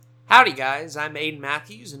Howdy guys, I'm Aiden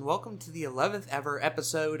Matthews, and welcome to the 11th ever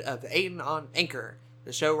episode of Aiden on Anchor,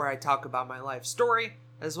 the show where I talk about my life story,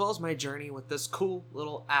 as well as my journey with this cool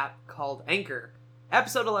little app called Anchor.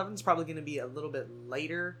 Episode 11 is probably going to be a little bit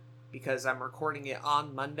later, because I'm recording it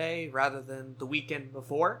on Monday rather than the weekend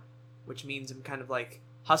before, which means I'm kind of like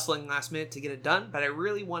hustling last minute to get it done, but I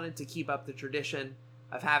really wanted to keep up the tradition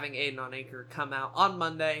of having Aiden on Anchor come out on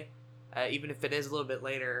Monday, even if it is a little bit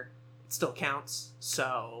later, it still counts,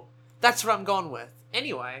 so that's what I'm going with.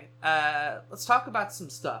 Anyway, let's talk about some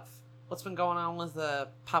stuff. What's been going on with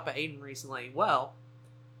Papa Aiden recently? Well,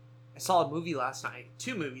 I saw a movie last night.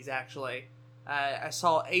 2 movies, actually. I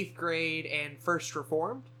saw 8th Grade and First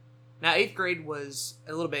Reformed. Now, 8th Grade was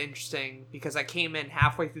a little bit interesting because I came in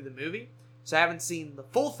halfway through the movie, so I haven't seen the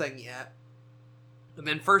full thing yet. And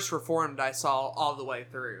then First Reformed I saw all the way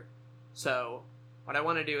through. So, what I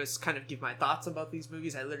want to do is kind of give my thoughts about these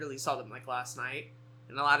movies. I literally saw them like last night,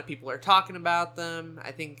 and a lot of people are talking about them.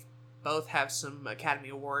 I think both have some Academy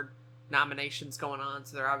Award nominations going on,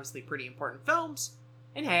 so they're obviously pretty important films.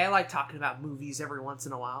 And hey, I like talking about movies every once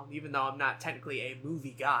in a while, even though I'm not technically a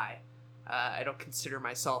movie guy. I don't consider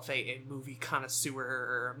myself a movie connoisseur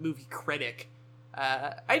or a movie critic.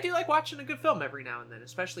 I do like watching a good film every now and then,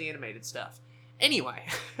 especially animated stuff. Anyway,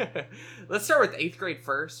 let's start with 8th Grade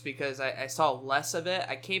first, because I saw less of it.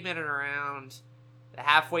 I came in at around the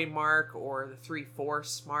halfway mark or the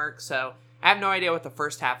 3/4 mark, so I have no idea what the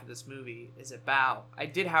first half of this movie is about. I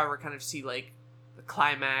did, however, kind of see like the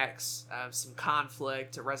climax, some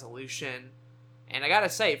conflict, a resolution, and I gotta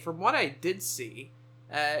say, from what I did see,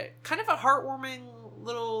 kind of a heartwarming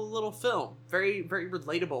little film, very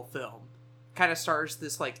relatable film. Kind of stars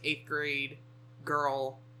this like 8th grade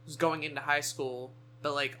girl who's going into high school,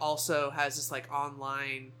 but like also has this like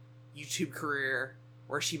online YouTube career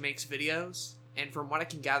where she makes videos. And from what I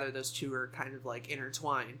can gather, those two are kind of like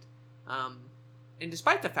intertwined. And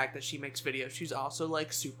despite the fact that she makes videos, she's also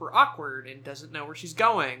like super awkward and doesn't know where she's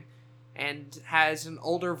going, and has an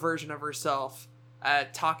older version of herself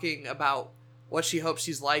talking about what she hopes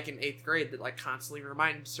she's like in 8th grade that like constantly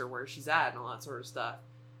reminds her where she's at and all that sort of stuff.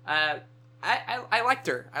 I liked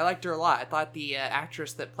her. I liked her a lot. I thought the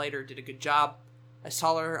actress that played her did a good job. I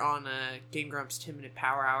saw her on Game Grumps 10-Minute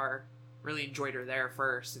Power Hour. Really enjoyed her there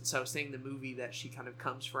first, and so seeing the movie that she kind of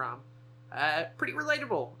comes from, pretty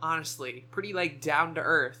relatable, honestly. Pretty, like,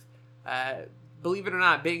 down-to-earth. Believe it or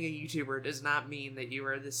not, being a YouTuber does not mean that you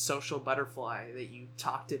are this social butterfly, that you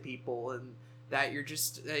talk to people, and that you're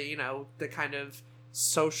just, the kind of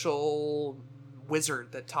social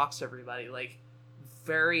wizard that talks to everybody. Like,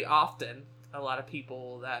 very often, a lot of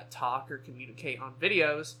people that talk or communicate on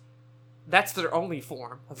videos, that's their only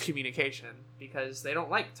form of communication, because they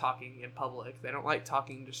don't like talking in public. They don't like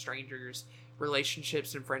talking to strangers.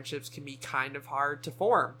 Relationships and friendships can be kind of hard to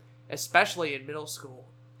form, especially in middle school.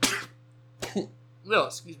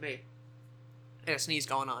 Excuse me. I had a sneeze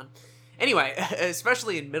going on. Anyway,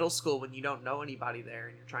 especially in middle school when you don't know anybody there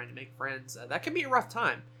and you're trying to make friends, that can be a rough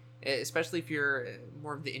time, especially if you're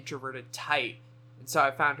more of the introverted type. And so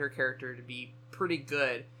I found her character to be pretty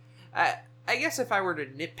good. I guess if I were to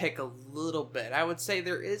nitpick a little bit, I would say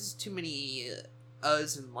there is too many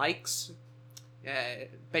uhs and likes.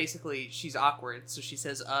 Basically, she's awkward, so she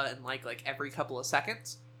says and like every couple of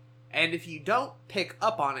seconds. And if you don't pick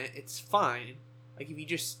up on it, it's fine. Like, if you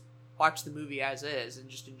just watch the movie as is and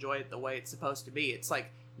just enjoy it the way it's supposed to be, it's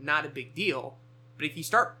like not a big deal. But if you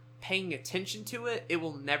start paying attention to it, it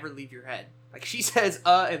will never leave your head. Like, she says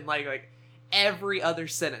and like every other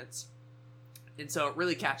sentence. And so it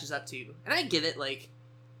really catches up to you. And I get it, like,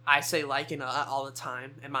 I say like and all the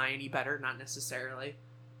time. Am I any better? Not necessarily.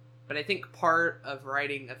 But I think part of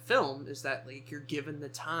writing a film is that, like, you're given the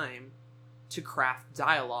time to craft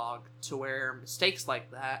dialogue to where mistakes like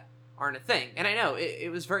that aren't a thing. And I know, it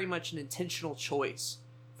was very much an intentional choice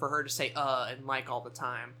for her to say and like all the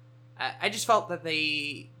time. I just felt that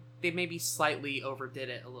they maybe slightly overdid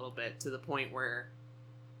it a little bit, to the point where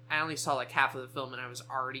I only saw like half of the film and I was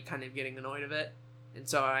already kind of getting annoyed of it. And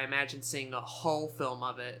so I imagine seeing a whole film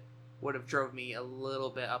of it would have drove me a little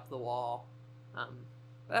bit up the wall. But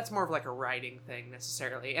that's more of like a writing thing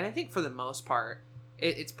necessarily. And I think for the most part,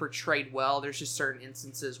 it's portrayed well. There's just certain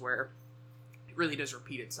instances where it really does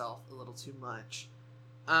repeat itself a little too much.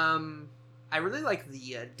 I really like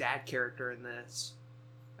the dad character in this.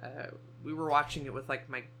 We were watching it with like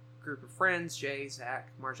my group of friends, Jay, Zach,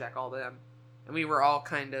 Marjack, all them. And we were all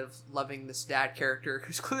kind of loving this dad character,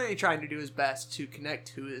 who's clearly trying to do his best to connect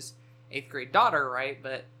to his 8th grade daughter, right?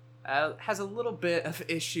 But has a little bit of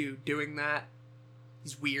issue doing that.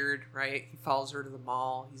 He's weird, right? He follows her to the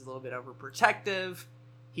mall. He's a little bit overprotective.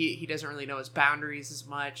 he doesn't really know his boundaries as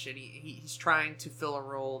much, and he's trying to fill a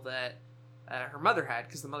role that her mother had,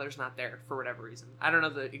 because the mother's not there for whatever reason. I don't know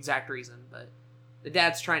the exact reason, but the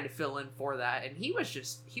dad's trying to fill in for that, and he was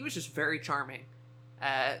just very charming.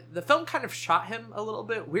 The film kind of shot him a little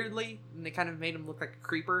bit weirdly, and they kind of made him look like a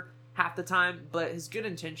creeper half the time, but his good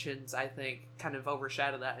intentions, I think, kind of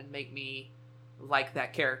overshadow that and make me like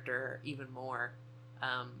that character even more.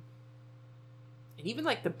 And even,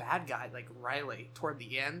 like, the bad guy, like Riley, toward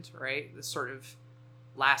the end, right? This sort of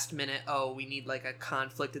last minute, oh, we need, like, a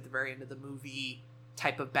conflict at the very end of the movie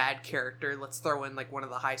type of bad character. Let's throw in, like, one of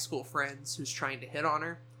the high school friends who's trying to hit on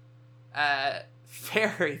her.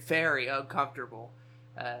 Very, very uncomfortable.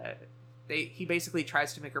 He basically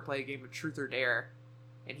tries to make her play a game of truth or dare,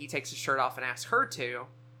 and he takes his shirt off and asks her to.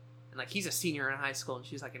 And, like, he's a senior in high school, and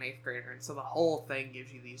she's, like, an 8th grader. And so the whole thing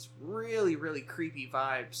gives you these really, really creepy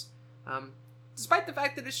vibes. Despite the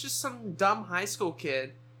fact that it's just some dumb high school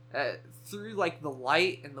kid, through, like, the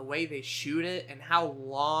light and the way they shoot it and how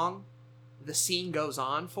long the scene goes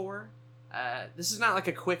on for. This is not, like,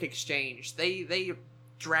 a quick exchange. They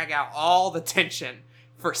drag out all the tension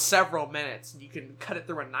for several minutes, and you can cut it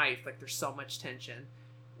through a knife. Like, there's so much tension.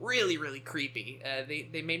 Really, really creepy.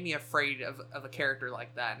 They made me afraid of a character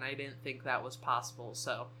like that, and I didn't think that was possible.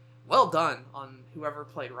 So, well done on whoever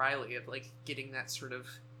played Riley, of, like, getting that sort of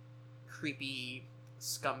creepy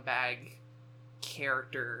scumbag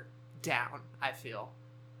character down, I feel.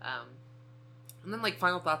 And then, like,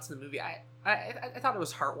 final thoughts on the movie. I thought it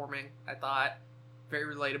was heartwarming. I thought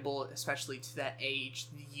very relatable, especially to that age.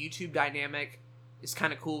 The YouTube dynamic is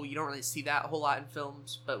kind of cool. You don't really see that a whole lot in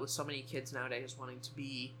films, but with so many kids nowadays wanting to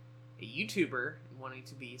be a YouTuber and wanting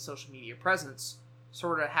to be a social media presence,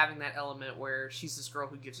 sort of having that element where she's this girl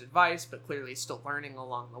who gives advice, but clearly still learning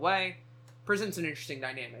along the way, presents an interesting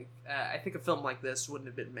dynamic. I think a film like this wouldn't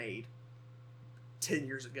have been made 10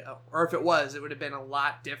 years ago. Or if it was, it would have been a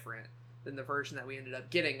lot different than the version that we ended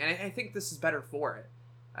up getting. And I think this is better for it.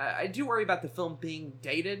 I do worry about the film being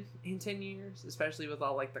dated in 10 years, especially with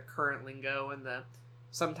all, like, the current lingo and the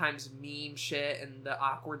sometimes meme shit and the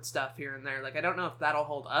awkward stuff here and there. Like, I don't know if that'll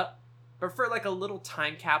hold up. But for, like, a little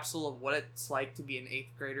time capsule of what it's like to be an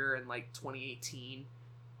 8th grader in, like, 2018,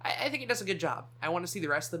 I think it does a good job. I want to see the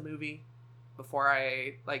rest of the movie before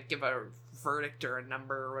I, like, give a verdict or a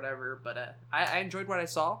number or whatever. But I enjoyed what I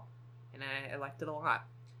saw, and I liked it a lot.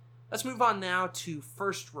 Let's move on now to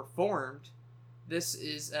First Reformed. This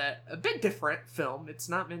is a bit different film. It's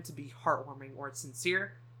not meant to be heartwarming or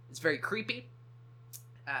sincere. It's very creepy,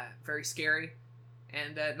 very scary,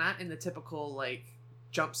 and not in the typical, like,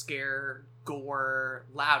 jump scare, gore,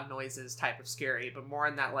 loud noises type of scary, but more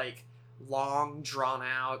in that, like, long,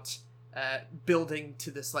 drawn-out, building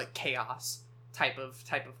to this, like, chaos type of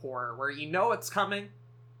horror, where you know it's coming,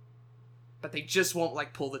 but they just won't,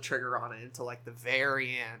 like, pull the trigger on it until, like, the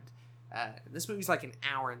very end. This movie's, like, an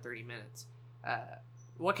hour and 30 minutes.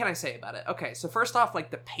 What can I say about it? Okay, so first off,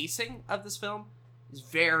 like, the pacing of this film is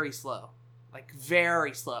very slow. Like,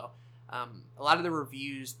 very slow. A lot of the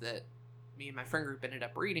reviews that me and my friend group ended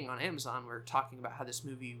up reading on Amazon were talking about how this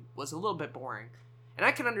movie was a little bit boring. And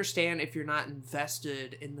I can understand if you're not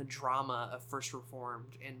invested in the drama of First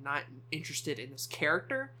Reformed and not interested in this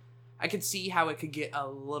character, I could see how it could get a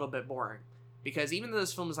little bit boring. Because even though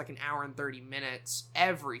this film is like an hour and 30 minutes,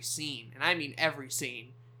 every scene, and I mean every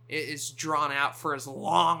scene, is drawn out for as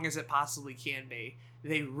long as it possibly can be.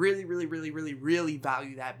 They really, really, really, really, really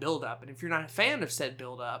value that build-up. And if you're not a fan of said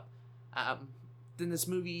build-up, then this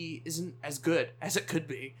movie isn't as good as it could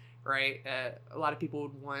be, right? A lot of people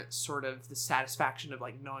would want sort of the satisfaction of,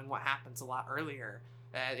 like, knowing what happens a lot earlier.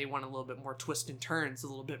 They want a little bit more twists and turns, a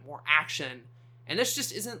little bit more action. And this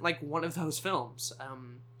just isn't, like, one of those films.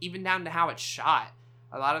 Even down to how it's shot.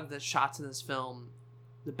 A lot of the shots in this film,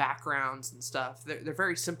 the backgrounds and stuff, they're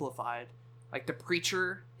very simplified. Like, the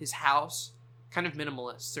preacher, his house, kind of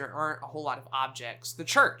minimalist. There aren't a whole lot of objects. The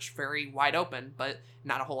church, very wide open, but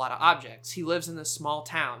not a whole lot of objects. He lives in this small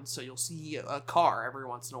town, so you'll see a car every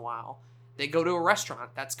once in a while. They go to a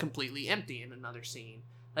restaurant that's completely empty in another scene.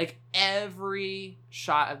 Like, every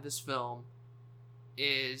shot of this film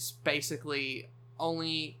is basically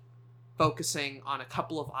only focusing on a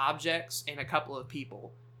couple of objects and a couple of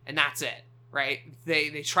people, and that's it, right?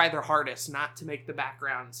 They try their hardest not to make the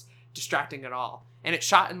backgrounds distracting at all. And it's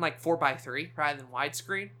shot in, like, 4:3 rather than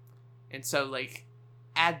widescreen. And so, like,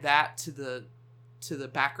 add that to the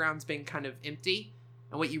backgrounds being kind of empty,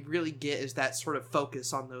 and what you really get is that sort of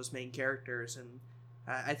focus on those main characters. And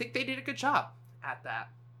I think they did a good job at that.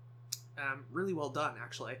 Really well done,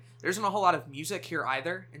 actually. There isn't a whole lot of music here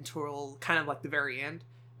either until kind of like the very end.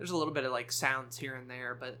 There's a little bit of, like, sounds here and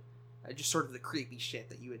there, but just sort of the creepy shit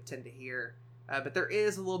that you would tend to hear. But there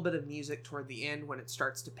is a little bit of music toward the end when it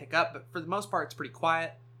starts to pick up, but for the most part it's pretty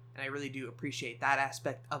quiet, and I really do appreciate that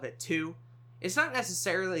aspect of it too. It's not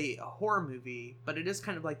necessarily a horror movie, but it is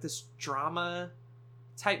kind of like this drama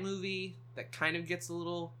type movie that kind of gets a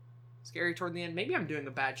little scary toward the end. Maybe I'm doing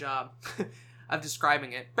a bad job of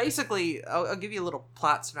describing it. Basically, I'll give you a little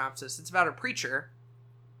plot synopsis. It's about a preacher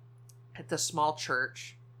at this small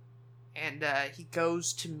church, and he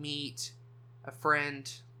goes to meet a friend,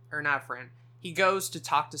 or not a friend. He goes to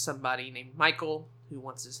talk to somebody named Michael who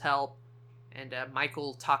wants his help, and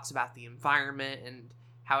Michael talks about the environment and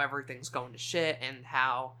how everything's going to shit, and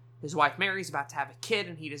how his wife Mary's about to have a kid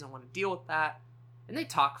and he doesn't want to deal with that. And they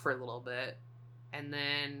talk for a little bit, and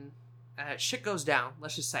then shit goes down.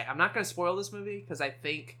 Let's just say, I'm not going to spoil this movie, because I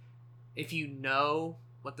think if you know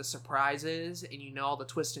what the surprise is and you know all the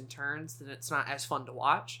twists and turns, then it's not as fun to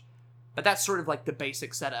watch. But that's sort of like the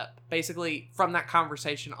basic setup. Basically, from that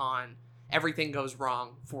conversation on, everything goes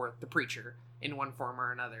wrong for the preacher in one form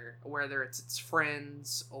or another, whether it's its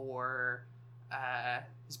friends or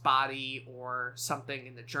his body or something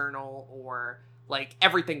in the journal, or like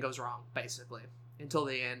everything goes wrong basically until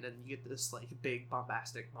the end, and you get this like big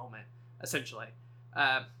bombastic moment essentially.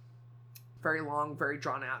 Very long, very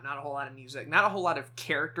drawn out, not a whole lot of music, not a whole lot of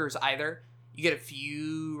characters either. You get a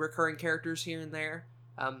few recurring characters here and there.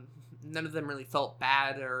 None of them really felt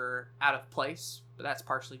bad or out of place, but that's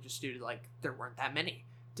partially just due to like there weren't that many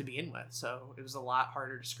to begin with, so it was a lot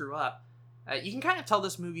harder to screw up. You can kind of tell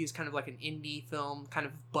this movie is kind of like an indie film, kind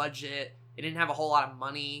of budget. It didn't have a whole lot of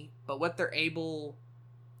money, but what they're able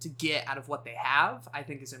to get out of what they have, I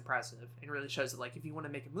think, is impressive. And really shows that, like, if you want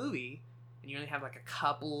to make a movie and you only have like a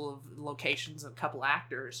couple of locations and a couple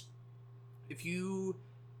actors, if you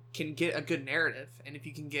can get a good narrative and if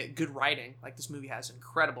you can get good writing, like this movie has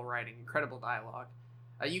incredible writing, incredible dialogue,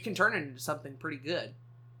 you can turn it into something pretty good.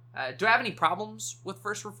 Do I have any problems with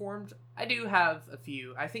First Reformed? I do have a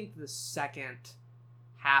few. I think the second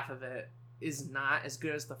half of it is not as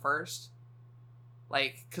good as the first.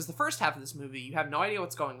 Like, because the first half of this movie, you have no idea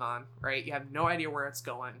what's going on, right? You have no idea where it's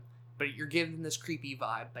going, but you're given this creepy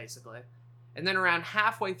vibe, basically. And then around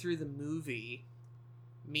halfway through the movie,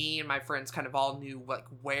 me and my friends kind of all knew like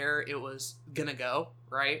where it was gonna go,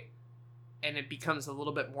 right? And it becomes a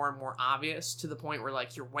little bit more and more obvious to the point where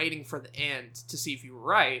like you're waiting for the end to see if you were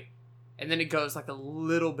right, and then it goes like a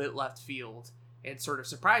little bit left field and sort of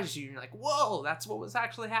surprises you, and you're like, whoa, that's what was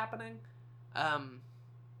actually happening.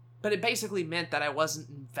 But it basically meant that I wasn't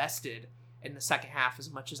invested in the second half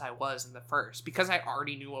as much as I was in the first, because I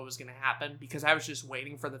already knew what was going to happen, because I was just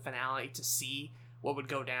waiting for the finale to see what would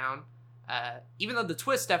go down. Even though the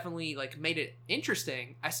twist definitely like made it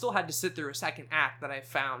interesting, I still had to sit through a second act that I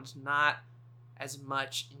found not as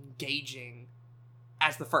much engaging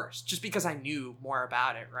as the first, just because I knew more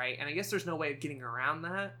about it, right? And I guess there's no way of getting around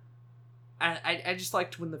that. I just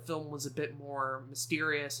liked when the film was a bit more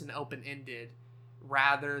mysterious and open-ended,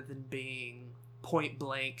 rather than being point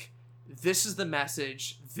blank, this is the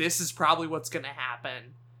message, this is probably what's going to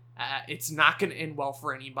happen, it's not going to end well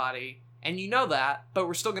for anybody, and you know that, but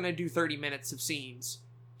we're still going to do 30 minutes of scenes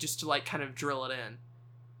just to like kind of drill it in.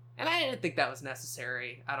 And I didn't think that was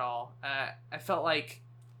necessary at all. I felt like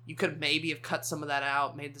you could maybe have cut some of that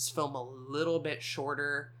out, made this film a little bit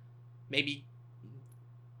shorter, maybe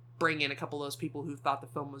bring in a couple of those people who thought the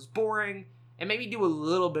film was boring, and maybe do a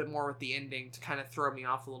little bit more with the ending to kind of throw me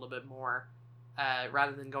off a little bit more,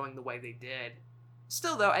 rather than going the way they did.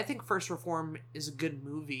 Still, though, I think First Reform is a good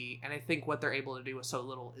movie, and I think what they're able to do with so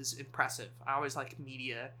little is impressive. I always like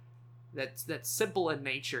media that's simple in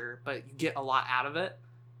nature, but you get a lot out of it.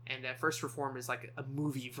 And First Reform is like a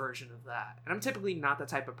movie version of that. And I'm typically not the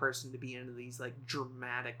type of person to be into these like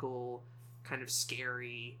dramatical, kind of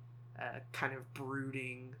scary, kind of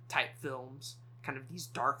brooding type films, kind of these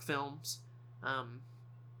dark films. I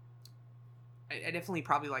definitely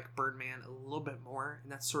probably like Birdman a little bit more,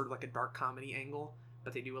 and that's sort of like a dark comedy angle,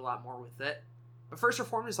 but they do a lot more with it. But First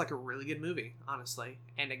Reformed is like a really good movie, honestly,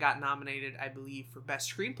 and it got nominated, I believe, for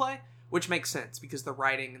Best Screenplay, which makes sense because the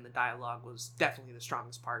writing and the dialogue was definitely the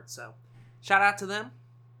strongest part. So, shout out to them.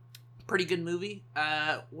 Pretty good movie.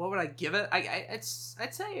 What would I give it? I'd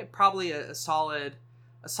say probably a solid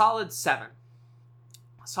 7.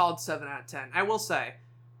 A solid 7 out of 10. I will say,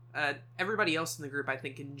 everybody else in the group I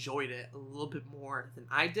think enjoyed it a little bit more than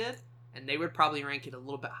I did, and they would probably rank it a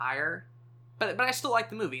little bit higher. But I still like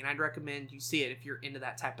the movie, and I'd recommend you see it if you're into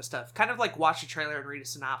that type of stuff. Kind of like watch a trailer and read a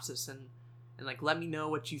synopsis and like let me know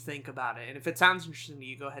what you think about it. And if it sounds interesting to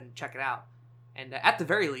you, go ahead and check it out. And at the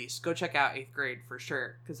very least, go check out 8th Grade for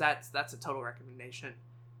sure, because that's a total recommendation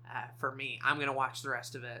for me. I'm going to watch the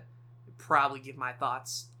rest of it probably give my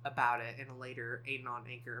thoughts about it in a later Aiden on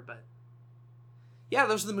Anchor. But yeah,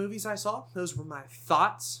 those are the movies I saw. Those were my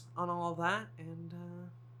thoughts on all of that. And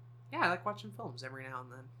yeah, I like watching films every now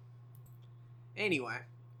and then. Anyway,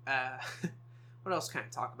 what else can I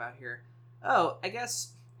talk about here? Oh, I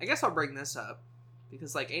guess I'll bring this up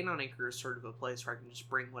because like Aiden on Anchor is sort of a place where I can just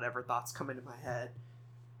bring whatever thoughts come into my head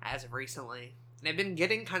as of recently. And I've been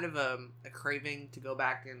getting kind of a craving to go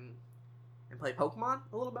back and play Pokemon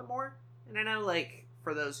a little bit more. And I know, like,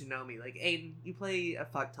 for those who know me, like, Aiden, you play a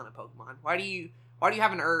fuck ton of Pokemon. Why do you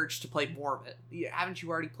have an urge to play more of it? Haven't you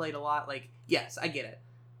already played a lot? Like, yes, I get it.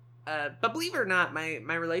 But believe it or not, my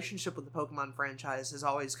relationship with the Pokemon franchise has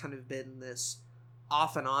always kind of been this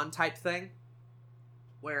off and on type thing.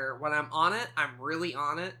 Where when I'm on it, I'm really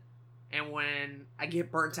on it. And when I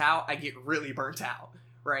get burnt out, I get really burnt out.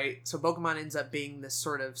 Right? So Pokemon ends up being this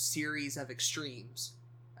sort of series of extremes.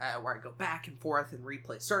 Where I go back and forth and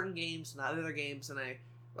replay certain games and other games, and I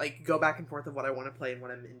like go back and forth of what I want to play and what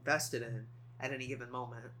I'm invested in at any given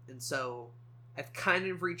moment. And so I've kind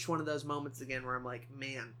of reached one of those moments again where I'm like,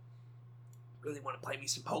 man, I really want to play me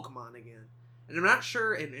some Pokemon again. And I'm not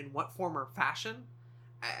sure in what form or fashion.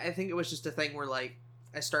 I think it was just a thing where like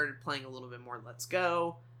I started playing a little bit more Let's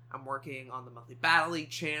Go. I'm working on the monthly Battle League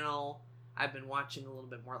channel. I've been watching a little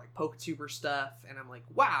bit more like PokeTuber stuff, and I'm like,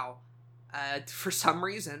 wow. For some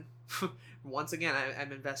reason, once again,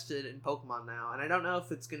 I'm invested in Pokemon now, and I don't know if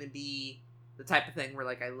it's going to be the type of thing where,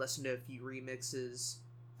 like, I listen to a few remixes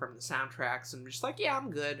from the soundtracks and I'm just like, yeah,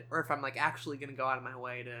 I'm good, or if I'm, like, actually going to go out of my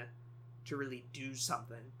way to really do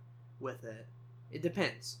something with it. It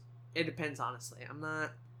depends. It depends, honestly. I'm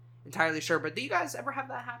not entirely sure, but do you guys ever have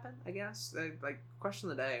that happen, I guess? Like, question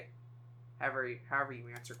of the day. However you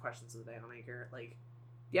answer questions of the day on Anchor, like,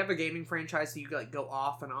 do you have a gaming franchise that you, like, go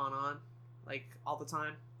off and on? Like, all the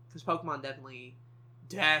time? Because Pokemon definitely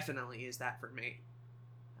is that for me.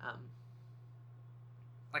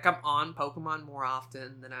 Like, I'm on Pokemon more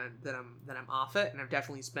often than I'm off it, and I've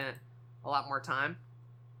definitely spent a lot more time.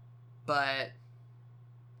 But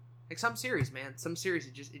like some series,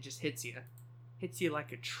 it just hits you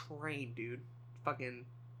like a train, dude. Fucking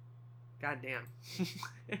goddamn.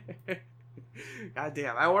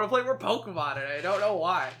 Goddamn, I want to play more Pokemon, and I don't know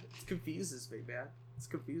why. It confuses me, man. It's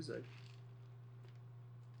confusing.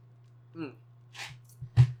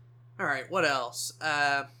 Alright, what else?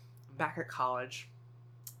 I'm back at college.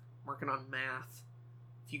 I'm working on math.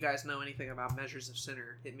 If you guys know anything about Measures of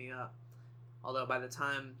Sinner, hit me up. Although by the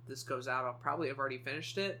time this goes out, I'll probably have already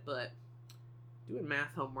finished it, but doing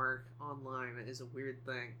math homework online is a weird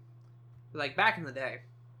thing. Like, back in my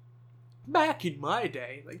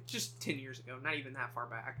day, like just 10 years ago, not even that far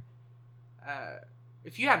back,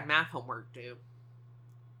 if you had math homework due,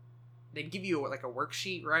 they'd give you like a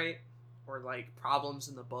worksheet, right? Or like problems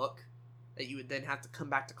in the book that you would then have to come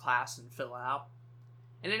back to class and fill out.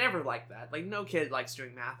 And I never liked that. Like, no kid likes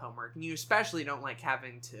doing math homework, and you especially don't like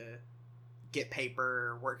having to get paper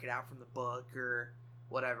or work it out from the book or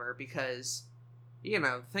whatever, because, you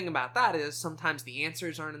know, the thing about that is sometimes the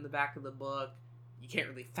answers aren't in the back of the book. You can't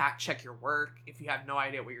really fact check your work. If you have no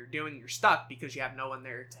idea what you're doing, you're stuck because you have no one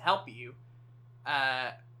there to help you.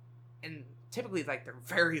 And typically, like, they're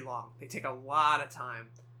very long. They take a lot of time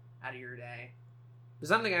out of your day. But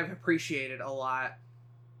something I've appreciated a lot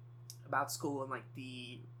about school in, like,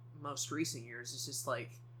 the most recent years is just,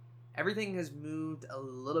 like, everything has moved a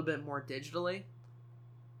little bit more digitally.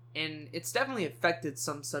 And it's definitely affected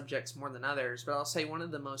some subjects more than others, but I'll say one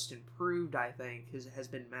of the most improved, I think, has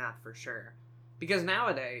been math for sure. Because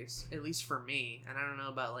nowadays, at least for me, and I don't know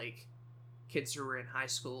about, like, kids who are in high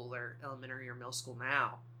school or elementary or middle school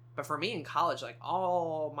now, but for me in college, like,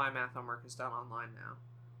 all my math homework is done online now.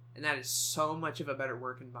 And that is so much of a better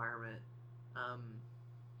work environment.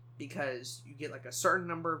 Because you get, like, a certain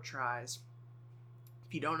number of tries.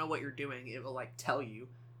 If you don't know what you're doing, it will, like, tell you,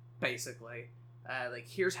 basically. Like,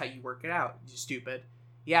 here's how you work it out, you stupid.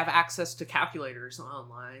 You have access to calculators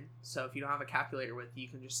online, so if you don't have a calculator with you, you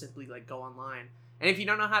can just simply, like, go online. And if you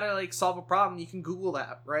don't know how to, like, solve a problem, you can Google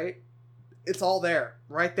that, right? It's all there,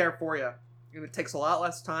 right there for you. And it takes a lot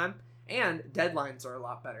less time, and deadlines are a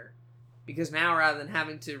lot better. Because now, rather than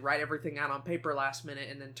having to write everything out on paper last minute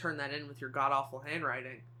and then turn that in with your god-awful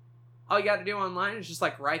handwriting, all you gotta do online is just,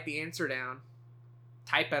 like, write the answer down,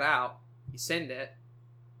 type it out, you send it,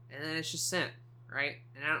 and then it's just sent, right?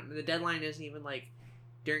 And the deadline isn't even, like,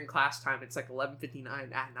 during class time. It's, like,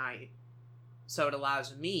 11:59 at night. So it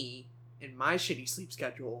allows me, in my shitty sleep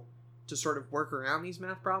schedule, to sort of work around these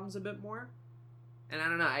math problems a bit more. And I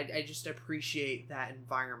don't know, I just appreciate that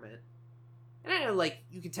environment. And I know, like,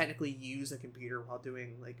 you can technically use a computer while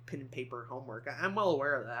doing, like, pen and paper homework. I'm well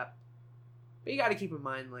aware of that. But you got to keep in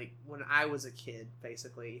mind, like, when I was a kid,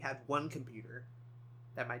 basically, you had one computer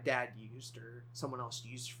that my dad used or someone else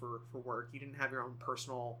used for work. You didn't have your own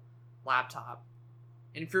personal laptop.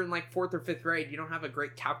 And if you're in, like, 4th or 5th grade, you don't have a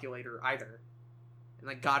great calculator either. And,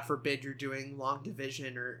 like, God forbid you're doing long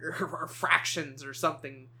division or fractions or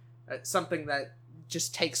something that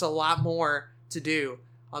just takes a lot more to do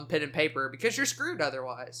on pen and paper because you're screwed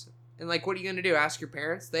otherwise. And, like, what are you going to do? Ask your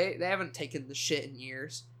parents? They haven't taken the shit in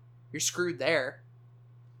years. You're screwed there.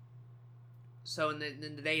 So in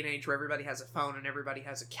the day and age where everybody has a phone and everybody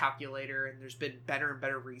has a calculator and there's been better and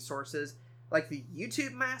better resources, like the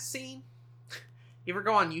YouTube math scene, you ever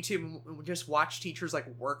go on YouTube and just watch teachers, like,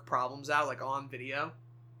 work problems out, like, on video?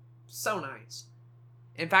 So nice.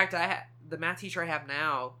 In fact, the math teacher I have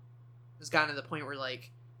now has gotten to the point where,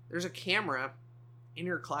 like, there's a camera in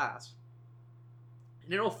your class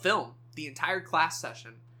and it'll film the entire class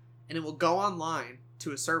session and it will go online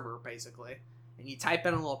to a server, basically, and you type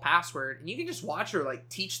in a little password and you can just watch her, like,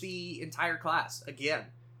 teach the entire class again.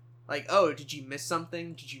 Like, oh, did you miss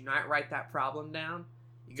something? Did you not write that problem down?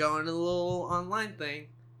 You go into the little online thing,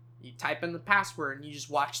 you type in the password, and you just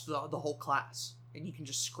watch the whole class. And you can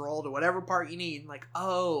just scroll to whatever part you need, and, like,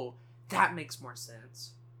 oh, that makes more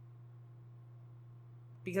sense.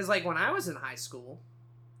 Because, like, when I was in high school,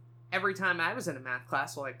 every time I was in a math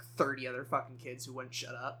class with, like, 30 other fucking kids who wouldn't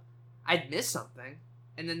shut up, I'd miss something.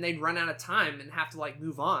 And then they'd run out of time and have to, like,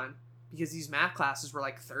 move on. Because these math classes were,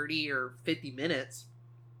 like, 30 or 50 minutes.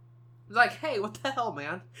 It was like, hey, what the hell,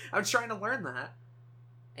 man? I was trying to learn that.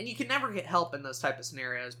 And you can never get help in those type of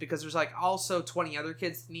scenarios because there's, like, also 20 other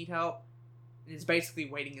kids that need help. And it's basically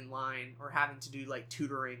waiting in line or having to do, like,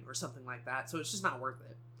 tutoring or something like that. So it's just not worth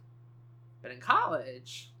it. But in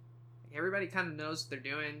college, everybody kind of knows what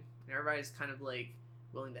they're doing. And everybody's kind of, like,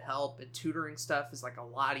 willing to help. And tutoring stuff is, like, a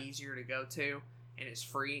lot easier to go to. And it's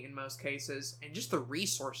free in most cases. And just the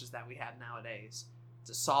resources that we have nowadays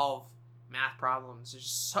to solve math problems is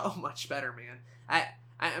just so much better, man.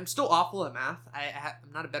 I'm still awful at math.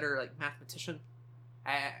 I'm not a better, like, mathematician.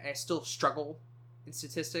 I still struggle in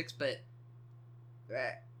statistics, but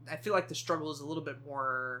I feel like the struggle is a little bit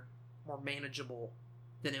more manageable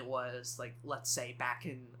than it was, like, let's say back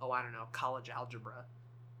in, college algebra,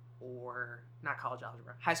 or not college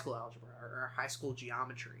algebra, high school algebra, or high school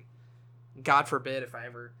geometry. God forbid if I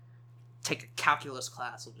ever take a calculus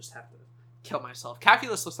class, I'll just have to kill myself.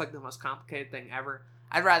 Calculus looks like the most complicated thing ever.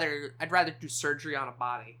 I'd rather do surgery on a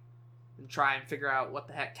body than try and figure out what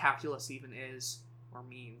the heck calculus even is or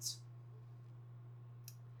means.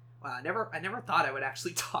 Wow, I never thought I would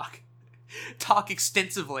actually talk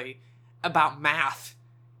extensively about math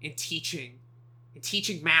and teaching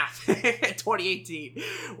math in 2018.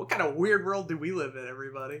 What kind of weird world do we live in,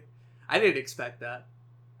 everybody? I didn't expect that.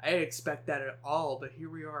 I didn't expect that at all, but here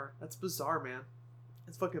we are. That's bizarre, man.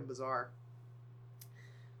 It's fucking bizarre.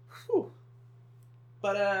 Whew.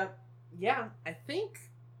 But, yeah, I think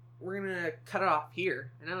we're gonna cut it off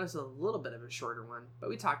here. I know it's a little bit of a shorter one, but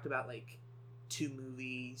we talked about, like, 2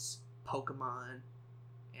 movies, Pokemon,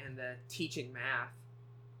 and teaching math.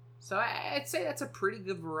 So I'd say that's a pretty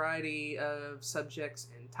good variety of subjects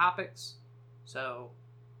and topics. So,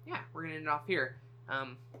 yeah, we're gonna end it off here.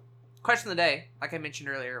 Question of the day, like I mentioned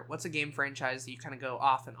earlier, what's a game franchise that you kind of go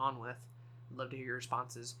off and on with? I'd love to hear your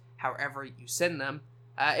responses, however you send them.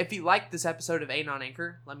 If you like this episode of Aiden on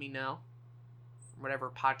Anchor, let me know.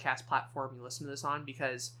 Whatever podcast platform you listen to this on,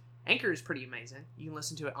 because Anchor is pretty amazing. You can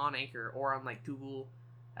listen to it on Anchor or on, like, Google,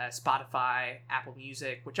 Spotify, Apple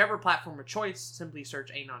Music, whichever platform of choice. Simply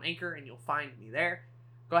search Aiden on Anchor and you'll find me there.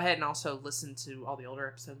 Go ahead and also listen to all the older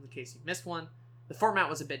episodes in case you've missed one. The format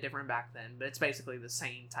was a bit different back then, but it's basically the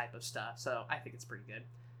same type of stuff, so I think it's pretty good.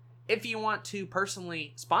 If you want to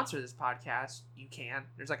personally sponsor this podcast, you can.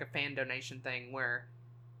 There's, like, a fan donation thing where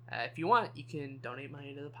if you want, you can donate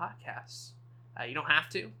money to the podcast. You don't have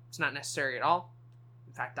to. It's not necessary at all.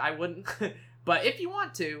 In fact, I wouldn't. But if you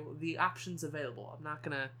want to, the option's available. I'm not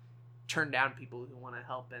going to turn down people who want to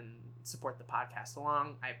help and support the podcast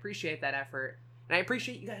along. I appreciate that effort. And I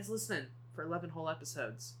appreciate you guys listening for 11 whole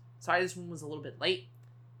episodes. Sorry this one was a little bit late.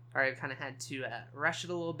 Sorry I kind of had to rush it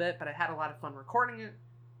a little bit, but I had a lot of fun recording it.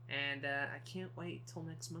 And I can't wait till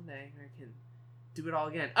next Monday. I can do it all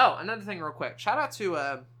again. Oh, another thing real quick. Shout out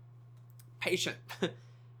to Patient.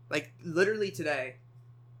 Like, literally today,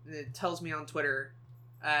 it tells me on Twitter,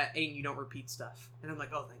 Aiden, you don't repeat stuff. And I'm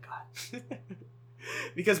like, oh, thank God.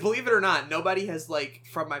 Because believe it or not, nobody has, like,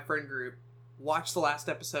 from my friend group, watched the last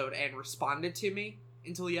episode and responded to me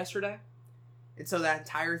until yesterday. And so that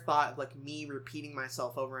entire thought of, like, me repeating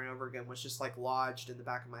myself over and over again was just, like, lodged in the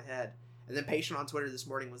back of my head. And then Patient on Twitter this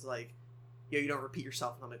morning was like, yo, you don't repeat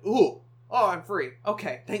yourself. And I'm like, ooh, Oh, I'm free.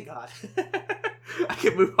 Okay, thank God. I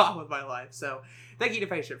can move on with my life. So, thank you to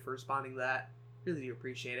Patient for responding to that. Really do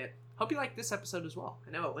appreciate it. Hope you liked this episode as well.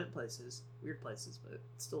 I know it went places, weird places, but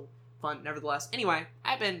it's still fun nevertheless. Anyway,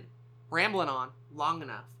 I've been rambling on long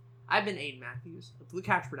enough. I've been Aiden Matthews of Blue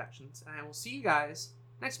Couch Productions, and I will see you guys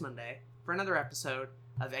next Monday for another episode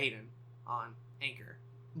of Aiden on Anchor.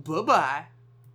 Bye-bye.